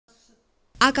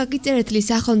აკაკი წერეთლის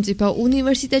სახელმწიფო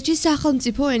უნივერსიტეტში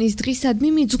სახელმწიფო ენის დღისადმი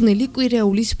მიღძვნილი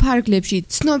კვირეულის ფარგლებში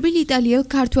ცნობილ იტალიელ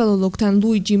ქართველოლოგთან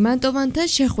ლუიჯი მანტოვანთან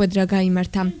შეხვედრა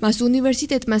გაიმართა. მას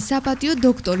უნივერსიტეტმა საპატიო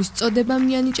დოქტორის წოდება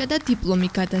მიანიჭა და დიპლომი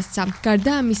გადასცა.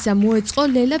 გარდა ამისა მოეწყო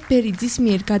ლელა ბერიძის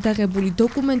მიერ გადაღებული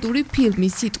დოკუმენტური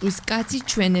ფილმის სიტყვის კაცი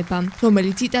ჩვენება,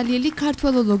 რომელიც იტალიელი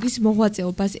ქართველოლოგის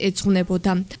მოღვაწეობას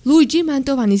ეძღვნებოდა. ლუიჯი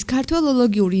მანტოვანის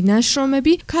ქართველოლოგიური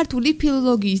ნაშრომები ქართული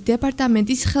ფილოლოგიის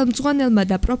დეპარტამენტის ხელმძღვანელმა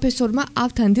და პროფესორმა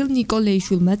ავთანდილ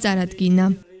ნიკოლეიშვილმა წარადგინა.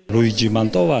 ლუიჯი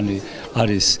მანტოვანი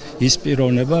არის ის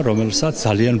პიროვნება, რომელსაც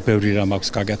ძალიან ბევრი რამ აქვს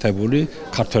გაკეთებული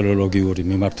ქართველოლოგიური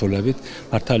მიმართულებით.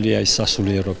 მართალია ის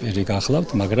სასულიერო პირი გახლავთ,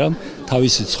 მაგრამ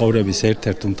თავისი ცხოვრების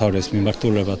ერთ-ერთ უმთავრეს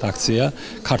მიმართულებად აქცია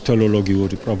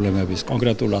ქართველოლოგიური პრობლემების,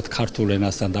 კონკრეტულად ქართულ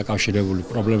ენასთან დაკავშირებული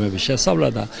პრობლემების შესწავლა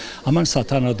და ამან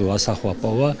სათანადო ასახვა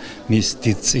პოვა მის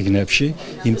დიდ წიგნებში,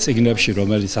 იმ წიგნებში,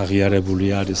 რომელიც აღიარებული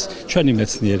არის ჩვენი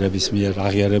მეცნიერების მიერ,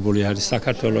 აღიარებული არის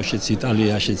საქართველოშიც,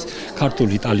 იტალიაშიც,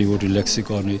 ქართულ-იტალიური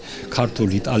ლექსიკონი,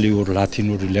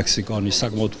 ქართულ-იტალიურ-ლათინური ლექსიკონი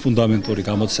საკმაოდ ფუნდამენტური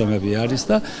გამოცემები არის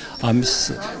და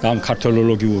ამ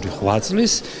ქართველოლოგიური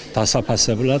ღვაწლის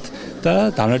დასაფასებლად და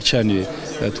დანარჩენი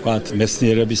თქვათ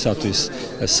მეცნიერებისათვის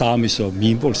საამისო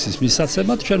იმპულსის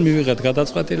მისაცემად ჩვენ მივიღეთ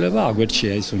გადაწყვეტილება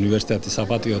აგვერჩია ის უნივერსიტეტის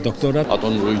საპატიო დოქტორად.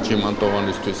 ბატონ ლუიჯი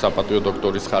მანტოვანისთვის საპატიო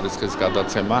დოქტორის ხარისხის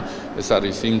გადაცემა ეს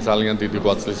არის იმ ძალიან დიდი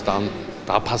ღვაწლის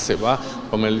დაფასება,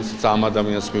 რომელიც ამ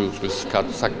ადამიანს მიუძღვის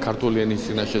ქართული ენის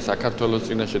წინაშე, საქართველოს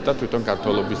წინაშე და თვითონ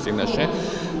ქართველობის წინაშე.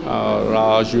 რა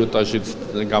აჟიოტაჟით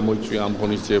გამოიწვია ამ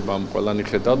ღონისძიებამ, ყველანი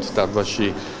ხედავთ დარბაზში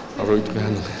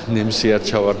როიტყვიან ნემსი არ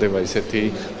ჩავარდება ისეთი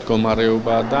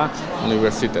მდგომარეობა და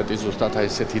უნივერსიტეტი ზუსტად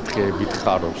ესეთი დღეებით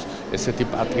ხარობს. ესეთი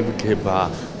პატივგება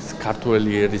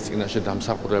ქართველი ერის წინაშე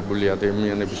დამსახურებული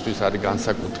ადამიანებისთვის არის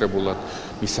განსაკუთრებულად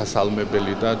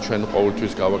მისასალმებელი და ჩვენ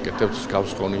ყოველთვის გავაკეთებთ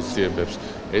მსგავს ღონისძიებებს.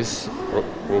 ეს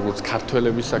როგორც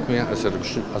ქართველების საქმეა,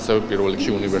 ასევე პირველ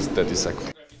რიგში უნივერსიტეტის საქმე.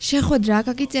 შეხვედრა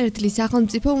აკაკი წერეთლის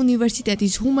სახელმწიფო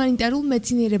უნივერსიტეტის ჰუმანიტარულ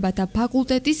მეცნიერებათა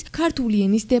ფაკულტეტის ქართული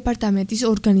ენის დეპარტამენტის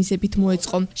ორგანიზებით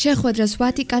მოეწყო. შეხვედრას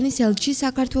ვატიკანის ელჩი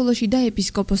საქართველოში და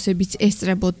ეპისკოპოსებიც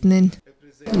ესწრებოდნენ.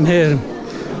 მე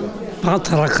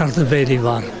პატარა ქართველი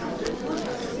ვარ.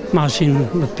 მაშინ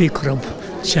ვფიქრობ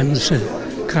ჩემს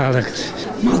ქალაქს.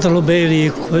 მადლობელი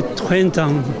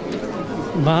თქვენთან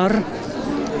ვარ.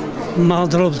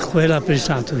 მადლობთ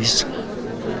ყველაფრისათვის.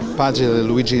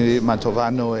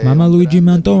 მამა ლუიჯი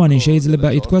მანტოვანი შეიძლება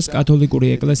ითქვას კათოლიკური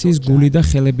ეკლესიის გული და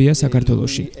ხელებია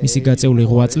საქართველოში. მისი გაწეული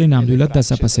ღვაწლი ნამდვილად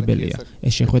დასაფასებელია.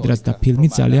 ეს შეხვედრაც და ფილმი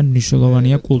ძალიან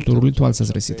მნიშვნელოვანია კულტურული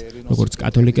თვალსაზრისით, როგორც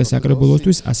კათოლიკე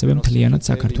საკრებულოსთვის, ასევე მთლიანად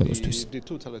საქართველოსთვის.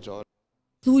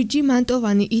 ლუიჯი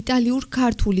მანტოვანი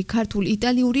იტალიურ-ქართული,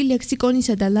 ქართულ-იტალიური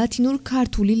ლექსიკონისა და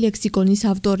ლათინურ-ქართული ლექსიკონის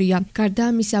ავტორია. გარდა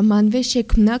ამისა, მანვე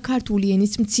შექმნა ქართული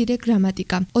ენის მცირე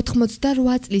გრამატიკა.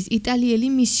 88 წლის იტალიელი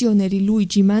მისიონერი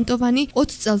ლუიჯი მანტოვანი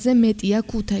 20 წელზე მეტია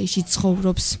ქუთაისში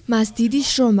ცხოვრობს. მას დიდი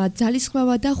შრომა,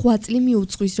 ძალისხმევა და ღვაწლი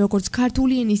მიუძღვის როგორც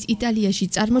ქართული ენის იტალიაში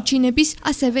წარმოჩინების,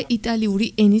 ასევე იტალიური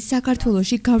ენის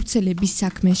საქართველოში გავრცელების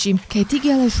საქმეში. ქეთი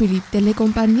გელაშვილი,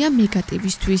 ტელეკომპანია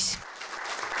მეგატივისთვის.